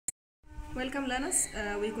Welcome learners,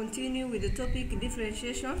 we continue with the topic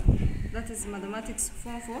differentiation, that is mathematics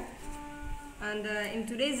form 4, and in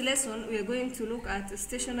today's lesson we are going to look at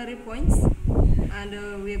stationary points,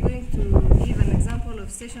 and we are going to give an example of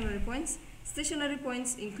stationary points. Stationary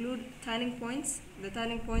points include turning points. The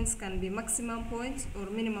turning points can be maximum points or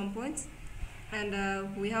minimum points,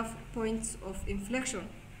 and we have points of inflection.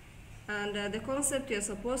 And the concept you are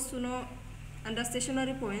supposed to know under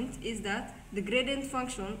stationary point is that the gradient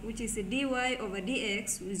function, which is a dy over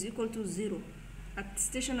dx, is equal to 0. At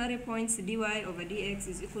stationary points, dy over dx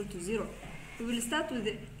is equal to 0. We will start with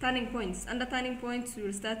the turning points. Under turning points, we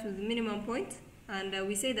will start with the minimum point, and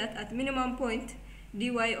we say that at minimum point,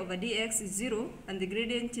 dy over dx is 0, and the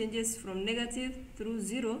gradient changes from negative through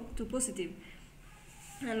 0 to positive.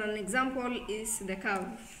 And an example is the curve.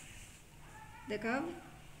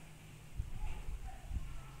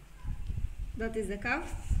 That is the curve.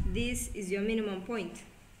 This is your minimum point.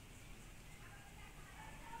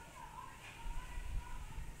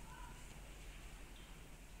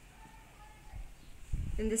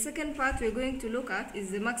 In the second part we are going to look at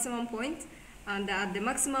is the maximum point, and at the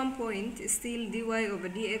maximum point still dy over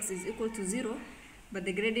dx is equal to 0, but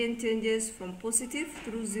the gradient changes from positive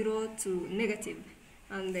through 0 to negative.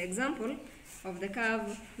 And the example of the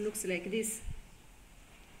curve looks like this.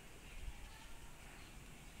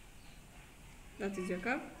 That is your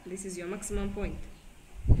curve. This is your maximum point.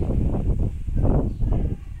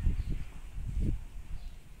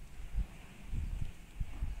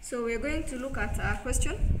 So we are going to look at a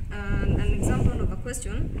question and an example of a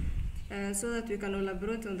question so that we can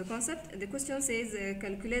elaborate on the concept. The question says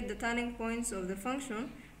calculate the turning points of the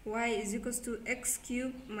function y is equals to x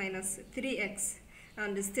cubed minus 3x,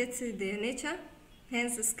 and states the nature,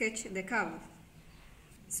 hence sketch the curve.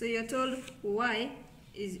 So you are told y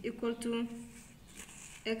is equal to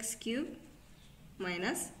x cubed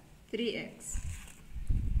minus 3x.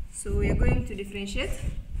 So we are going to differentiate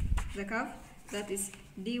the curve, that is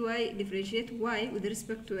dy differentiate y with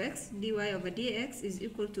respect to x. Dy over dx is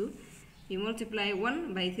equal to, you multiply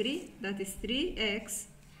 1 by 3, that is 3x,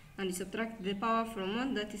 and you subtract the power from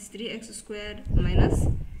 1, that is 3x squared minus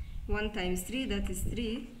 1 times 3, that is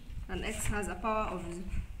 3, and x has a power of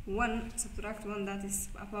 1, subtract 1, that is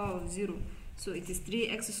a power of 0. So it is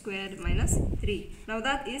 3x squared minus 3. Now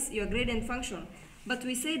that is your gradient function. But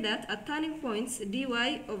we say that at turning points, dy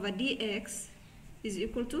over dx is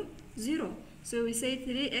equal to 0. So we say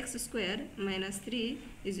 3x squared minus 3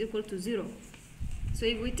 is equal to 0. So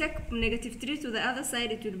if we take negative 3 to the other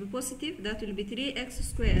side, it will be positive. That will be 3x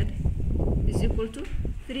squared is equal to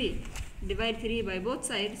 3. Divide 3 by both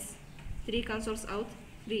sides. 3 cancels out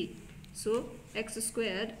 3. So x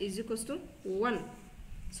squared is equal to 1.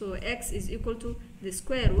 So x is equal to the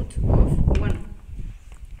square root of 1.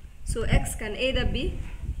 So x can either be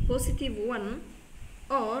positive 1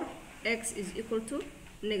 or x is equal to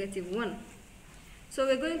negative 1. So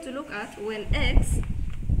we're going to look at when x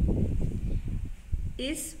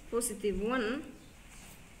is positive 1,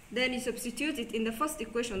 then you substitute it in the first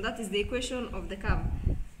equation, that is the equation of the curve.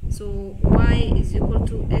 So y is equal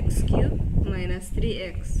to x cubed minus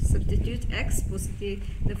 3x. Substitute x positive,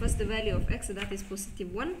 the first value of x, that is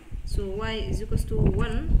positive 1. So y is equal to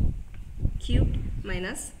 1 cubed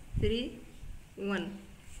minus 3, 1.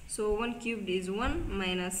 So 1 cubed is 1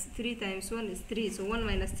 minus 3 times 1 is 3. So 1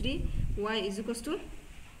 minus 3, y is equal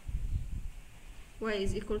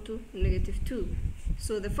to negative 2.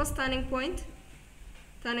 So the first turning point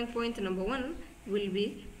number 1 will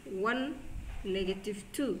be 1, negative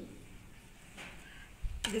 2.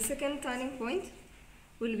 The second turning point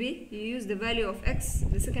will be, you use the value of x,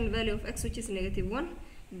 the second value of x, which is negative 1.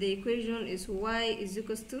 The equation is y is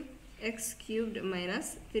equal to x cubed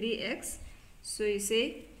minus 3x. So you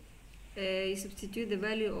say, you substitute the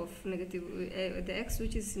value of negative, the x,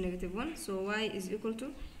 which is negative 1. So y is equal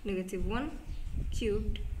to negative 1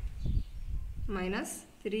 cubed minus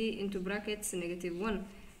 3 into brackets negative 1.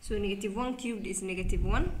 So negative 1 cubed is negative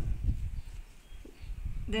 1.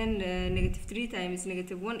 Then negative 3 times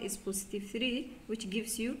negative 1 is positive 3, which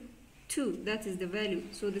gives you 2. That is the value.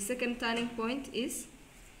 So the second turning point is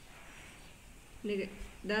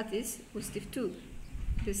that is positive 2.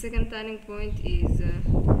 The second turning point is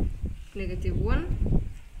negative 1,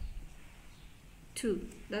 2.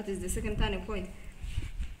 That is the second turning point.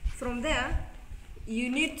 From there, you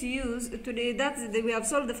need to use today. We have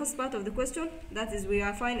solved the first part of the question. That is, we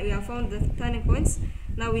have found the turning points.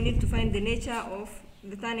 Now we need to find the nature of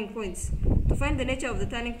the turning points. To find the nature of the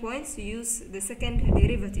turning points, you use the second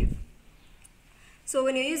derivative. So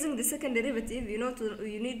when you're using the second derivative,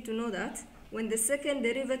 you need to know that when the second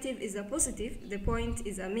derivative is a positive, the point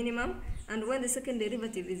is a minimum, and when the second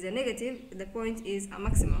derivative is a negative, the point is a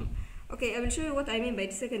maximum. Okay, I will show you what I mean by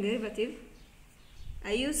the second derivative.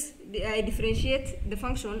 I differentiate the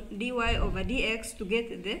function dy over dx to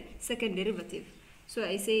get the second derivative. So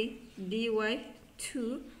I say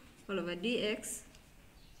dy2 all over dx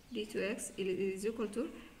d2x is equal to,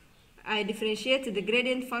 I differentiate the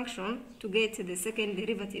gradient function to get the second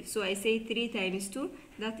derivative. So I say 3 times 2,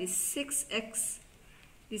 that is 6x.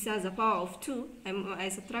 This has a power of 2. I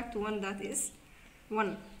subtract 1, that is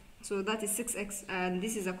 1. So that is 6x, and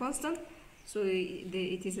this is a constant, so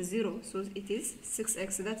it is a 0. So it is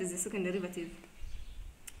 6x, that is the second derivative.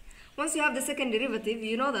 Once you have the second derivative,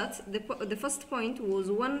 you know that the first point was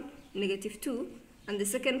 1, negative 2, and the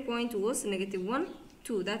second point was negative 1,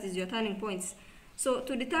 2. That is your turning points. So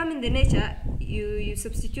to determine the nature, you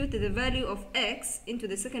substitute the value of x into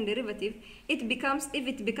the second derivative. If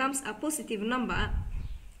it becomes a positive number,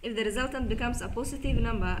 if the resultant becomes a positive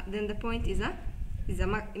number, then the point is a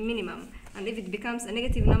minimum. And if it becomes a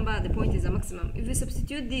negative number, the point is a maximum. If you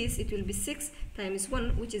substitute this, it will be 6 times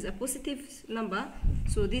 1, which is a positive number.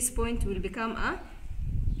 So this point will become a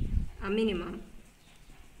minimum.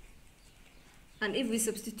 And if we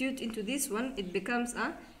substitute into this one, it becomes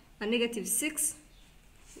a negative 6.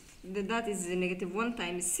 That is a negative 1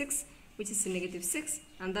 times 6, which is a negative 6,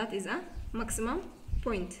 and that is a maximum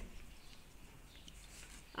point.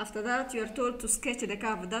 After that, you are told to sketch the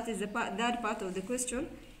curve. That is the third part of the question,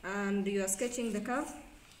 and you are sketching the curve.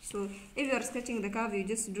 So if you are sketching the curve, you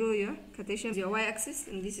just draw your Cartesian, your y-axis,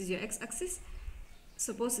 and this is your x-axis.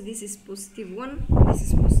 Suppose this is positive 1, this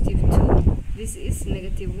is positive 2, this is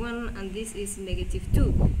negative 1, and this is negative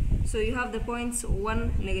 2. So you have the points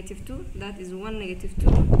 1, negative 2, that is 1, negative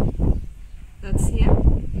 2, that's here.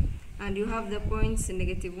 And you have the points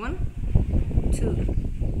negative 1,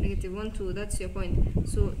 2, negative 1, 2, that's your point.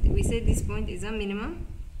 So we say this point is a minimum,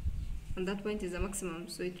 and that point is a maximum.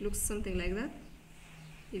 So it looks something like that.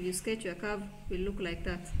 If you sketch your curve, it will look like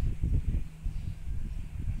that.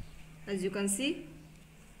 As you can see,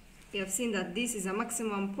 we have seen that this is a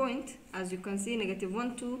maximum point. As you can see, negative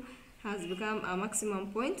 1, 2 has become a maximum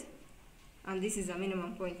point, and this is a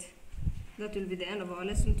minimum point. That will be the end of our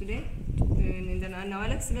lesson today. In our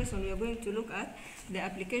next lesson, we are going to look at the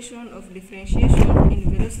application of differentiation in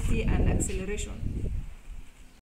velocity and acceleration.